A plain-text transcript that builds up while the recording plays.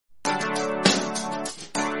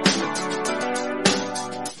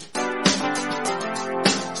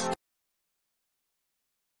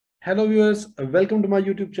Hello viewers, welcome to my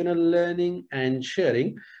YouTube channel Learning and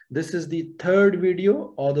Sharing. This is the third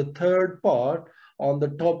video or the third part on the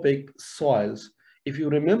topic soils. If you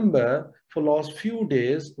remember, for last few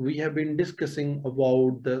days we have been discussing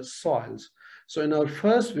about the soils. So in our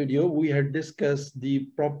first video we had discussed the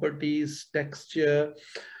properties, texture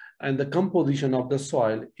and the composition of the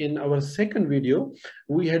soil. In our second video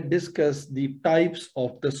we had discussed the types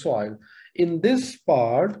of the soil. In this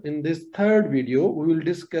part, in this third video, we will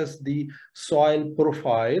discuss the soil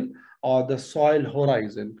profile or the soil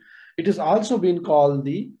horizon. It is also been called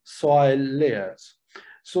the soil layers.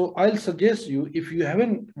 So I'll suggest you, if you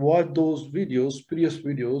haven't watched those videos, previous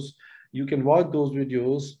videos, you can watch those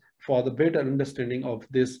videos for the better understanding of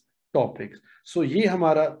this topic. So ये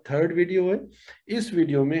हमारा third video है. इस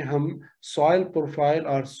video में हम soil profile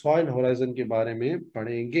और soil horizon के बारे में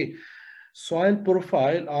पढ़ेंगे. सॉइल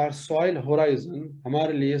प्रोफाइल और सॉइल होराइजन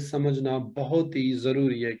हमारे लिए समझना बहुत ही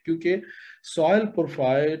जरूरी है, क्योंकि soil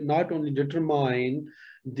profile not only determine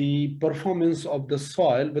the performance of the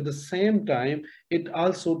soil, but at the same time it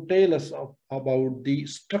also tell us about the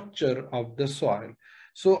structure of the soil.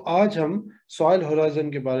 So आज हम soil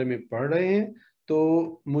horizon के बारे में पढ़ रहे हैं,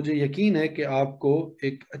 तो मुझे यकीन है कि आपको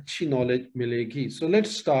एक अच्छी नॉलेज मिलेगी. So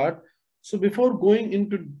let's start. So before going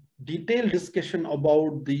into detailed discussion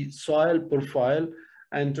about the soil profile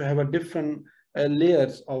and to have a different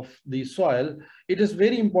layers of the soil, it is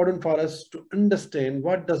very important for us to understand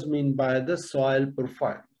what does mean by the soil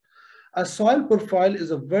profile. A soil profile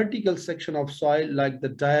is a vertical section of soil like the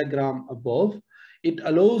diagram above. It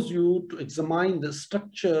allows you to examine the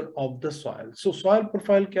structure of the soil. So soil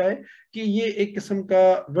profile क्या है कि ये एक किस्म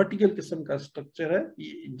का vertical किस्म का structure है,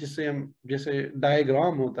 जिसे हम जैसे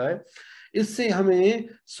diagram होता है, इससे हमें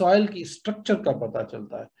soil की structure का पता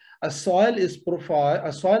चलता है. A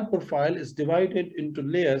soil profile is divided into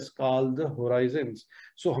layers called the horizons.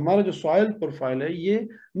 So हमारा जो soil profile है ये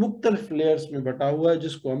मुख्तलिफ layers में बटा हुआ है,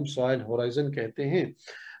 जिसको हम soil horizon कहते हैं.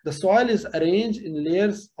 The soil is arranged in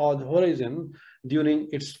layers of the horizon during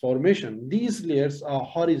its formation. These layers or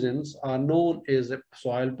horizons are known as a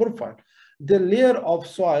soil profile. The layer of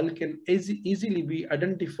soil can easily be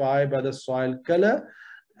identified by the soil color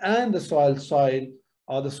and the soil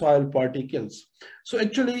or the soil particles. So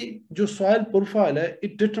actually, जो soil profile है,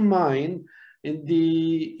 it determine in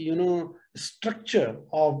the structure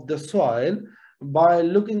of the soil by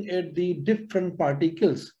looking at the different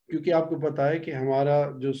particles. क्योंकि आपको पता है कि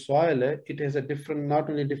हमारा जो soil है, it has a different, not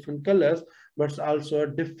only different colors, but also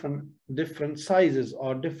different sizes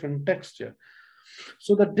or different texture.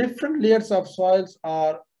 So the different layers of soils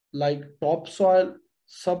are like topsoil,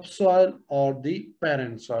 subsoil or the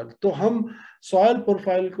parent soil. तो हम soil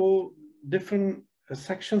profile को different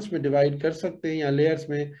sections में divide कर सकते हैं या layers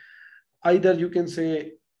में. Either you can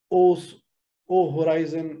say O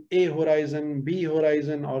horizon, A horizon, B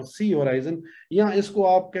horizon और C horizon, या इसको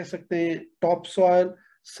आप कह सकते हैं topsoil,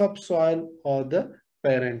 subsoil और the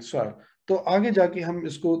parent soil. तो आगे जाके हम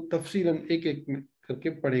इसको तफसीलन एक एक करके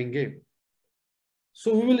पढ़ेंगे.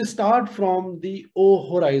 So we will start from the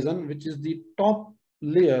O horizon, which is the top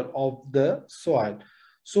layer of the soil.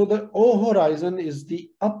 So the O horizon is the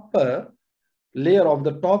upper layer of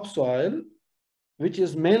the topsoil, which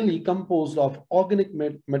is mainly composed of organic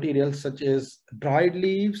materials such as dried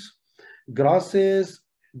leaves, grasses,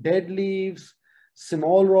 dead leaves,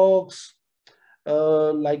 small rocks,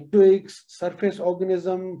 like twigs, surface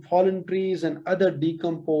organism, fallen trees, and other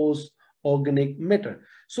decomposed organic matter.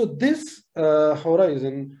 So this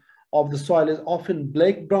horizon of the soil is often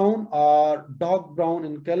black brown or dark brown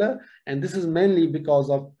in color, and this is mainly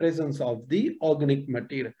because of presence of the organic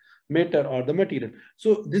matter or the material.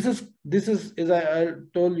 So this is as I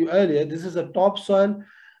told you earlier, this is a topsoil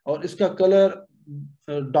और इसका color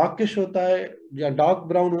darkish होता है या dark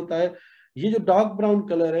brown होता है. ये जो dark brown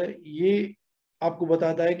color है ये आपको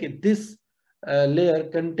बताता है कि this layer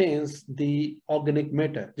contains the organic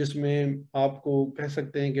matter, जिसमें आपको कह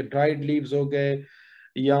सकते हैं कि dried leaves हो गए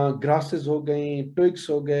या grasses हो गई, twigs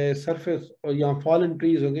हो गए, surface या fallen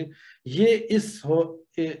trees हो गए, ये इस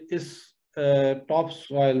टॉप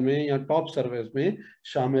सॉइल में या टॉप सरफेस में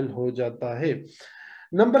शामिल हो जाता है.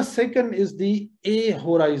 Number second is the A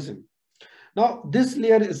horizon. Now this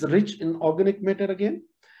layer is rich in organic matter again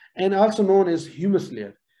and also known as humus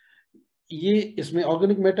layer. ये इसमें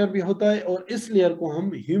organic matter भी होता है और इस layer को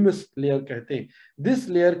हम humus layer कहते हैं. This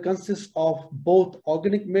layer consists of both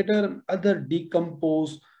organic matter and other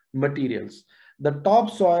decomposed materials. The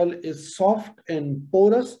topsoil is soft and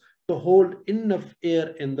porous to hold enough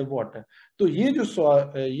air in the water. तो ये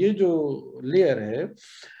जो layer है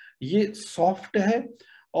ये soft है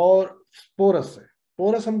और porous है.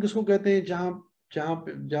 porous हम किसको कहते हैं? जहां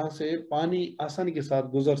जहाँ से पानी आसानी के साथ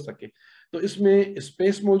गुजर सके। तो इसमें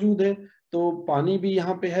स्पेस मौजूद है, तो पानी भी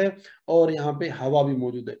यहाँ पे है और यहाँ पे हवा भी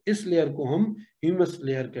मौजूद है। इस लेयर को हम ह्यूमस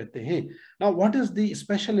लेयर कहते हैं। Now what is the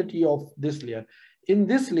speciality of this layer? In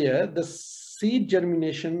this layer the seed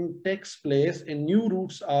germination takes place and new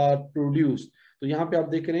roots are produced. तो यहाँ पे आप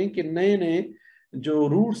देख रहे हैं कि नए नए जो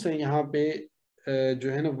रूट्स हैं यहाँ पे जो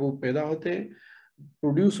है ना वो पैदा होते हैं,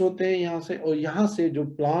 प्रोड्यूस होते हैं यहाँ से, और यहाँ से जो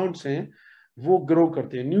प्लांट्स हैं वो ग्रो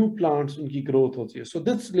करते हैं, न्यू प्लांट्स उनकी ग्रोथ होती है। So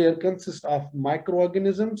this layer consist of micro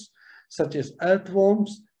organisms such as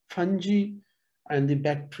earthworms, fungi, and the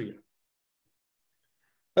bacteria.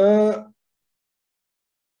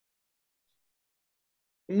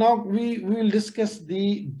 Now we will discuss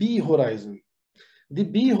the B horizon. The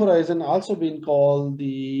B horizon also been called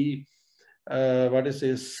the what is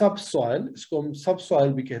it, subsoil. इसको हम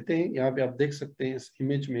subsoil भी कहते हैं। यहाँ पे आप देख सकते हैं इस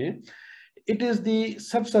इमेज में। It is the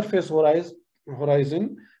subsurface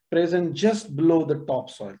horizon present just below the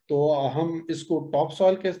topsoil. तो हम इसको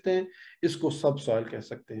topsoil कहते हैं, इसको subsoil कह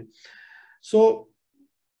सकते हैं। So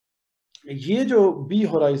ये जो B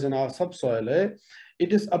horizon और subsoil है,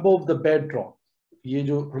 it is above the bedrock. ये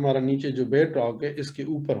जो हमारा नीचे जो bedrock है इसके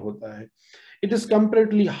ऊपर होता है। It is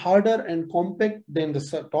comparatively harder and compact than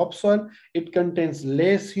the topsoil. It contains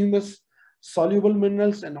less humus, soluble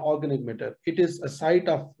minerals and organic matter. It is a site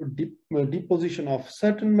of deposition of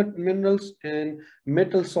certain minerals and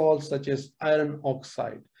metal salts such as iron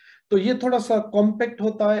oxide. तो ये थोड़ा सा compact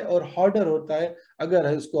होता है और harder होता है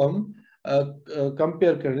अगर इसको हम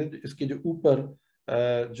कंपेयर करें इसके जो ऊपर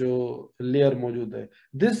जो लेयर मौजूद है।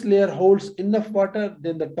 This layer holds enough water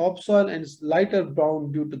than the topsoil and is lighter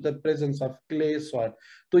brown due to the presence of clay soil.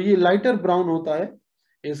 तो ये lighter brown होता है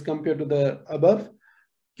as compared to the above,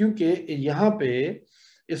 क्योंकि यहाँ पे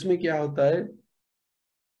इसमें क्या होता है,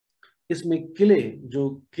 इसमें जो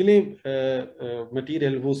क्ले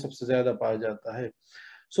मटेरियल वो सबसे ज्यादा पाया जाता है।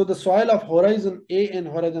 So the soil of horizon A and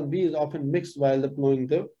horizon B is often mixed while plowing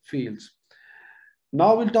the fields.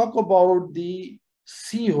 Now we'll talk about the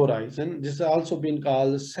C horizon. This has also been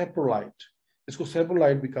called saprolite. इसको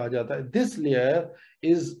saprolite भी कहा जाता है। This layer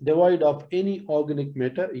is devoid of any organic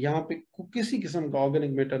matter. यहाँ पे किसी किस्म का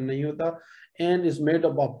organic matter नहीं होता and is made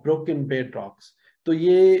up of broken bedrocks. तो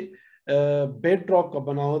ये bedrock का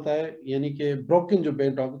बना होता है, यानी कि broken जो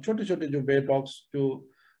bedrock, छोटे छोटे जो bedrocks जो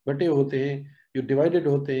बटे होते हैं, जो divided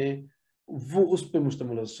होते हैं, वो उस पे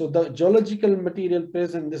मुश्तमिल है। So the geological material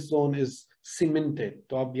present in this zone is cemented.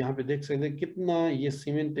 तो आप यहाँ पे देख सकते हैं कितना ये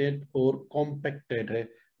cemented और compacted है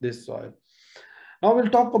this soil. Now we'll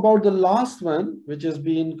talk about the last one, which is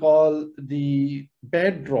being called the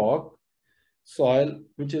bedrock soil,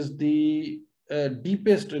 which is the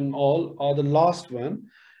deepest in all, or the last one.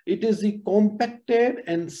 It is the compacted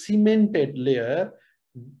and cemented layer,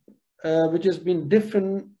 which has been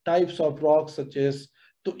different types of rocks such as,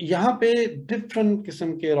 तो यहाँ पे different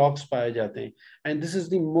किस्म के rocks पाए जाते हैं, and this is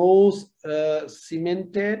the most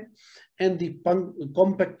cemented and the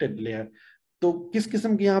compacted layer. तो किस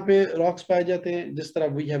किस्म के यहाँ पे rocks पाए जाते हैं, जिस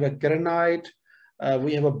तरह we have a granite,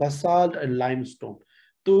 we have a basalt and limestone.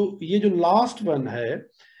 तो ये जो last one है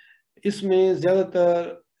इसमें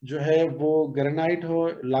ज्यादातर जो है वो granite हो,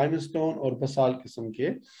 limestone और basalt किस्म के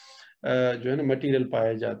जो है ना मटेरियल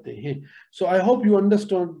पाए जाते हैं। So I hope you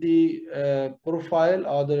understood the profile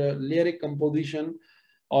or the layeric composition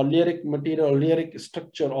or layeric material or layeric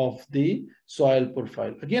structure of the soil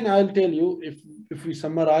profile. Again, I'll tell you, if we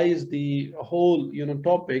summarize the whole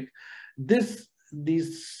topic, these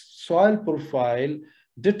soil profile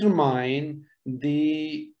determine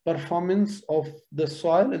the performance of the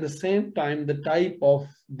soil, at the same time the type of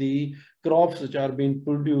the crops which are being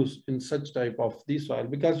produced in such type of the soil,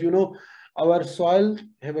 because our soil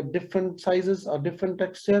have a different sizes or different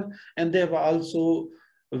texture, and they have also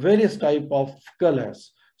various type of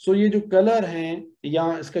colors. So ये जो colour हैं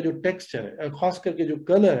या इसका जो texture है, खास करके जो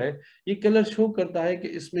कलर है, ये कलर शो करता है कि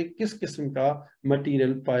इसमें किस किस्म का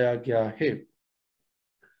मटेरियल पाया गया है।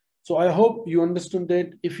 So I hope you understood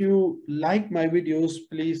that. If you like my videos,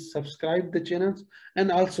 please subscribe the channels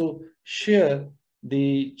and also share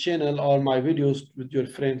the channel or my videos with your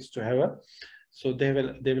friends to have so they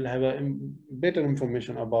will have a better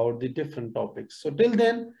information about the different topics. So till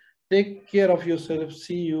then, take care of yourself.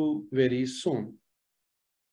 See you very soon.